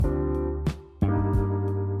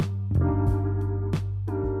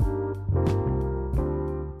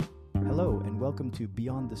welcome to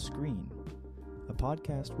Beyond the Screen, a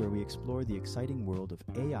podcast where we explore the exciting world of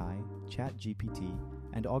AI, ChatGPT,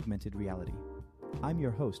 and augmented reality. I'm your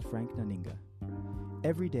host, Frank Naninga.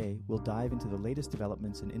 Every day, we'll dive into the latest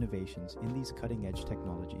developments and innovations in these cutting-edge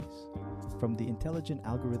technologies. From the intelligent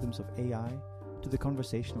algorithms of AI, to the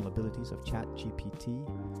conversational abilities of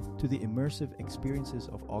ChatGPT, to the immersive experiences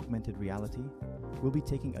of augmented reality, we'll be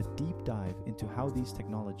taking a deep dive into how these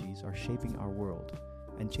technologies are shaping our world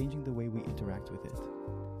and changing the way we interact with it.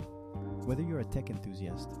 Whether you're a tech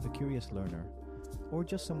enthusiast, a curious learner, or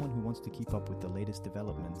just someone who wants to keep up with the latest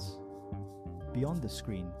developments, Beyond the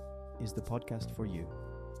Screen is the podcast for you.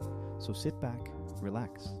 So sit back,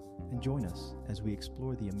 relax, and join us as we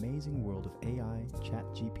explore the amazing world of AI,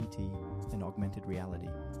 ChatGPT, and augmented reality.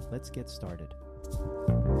 Let's get started.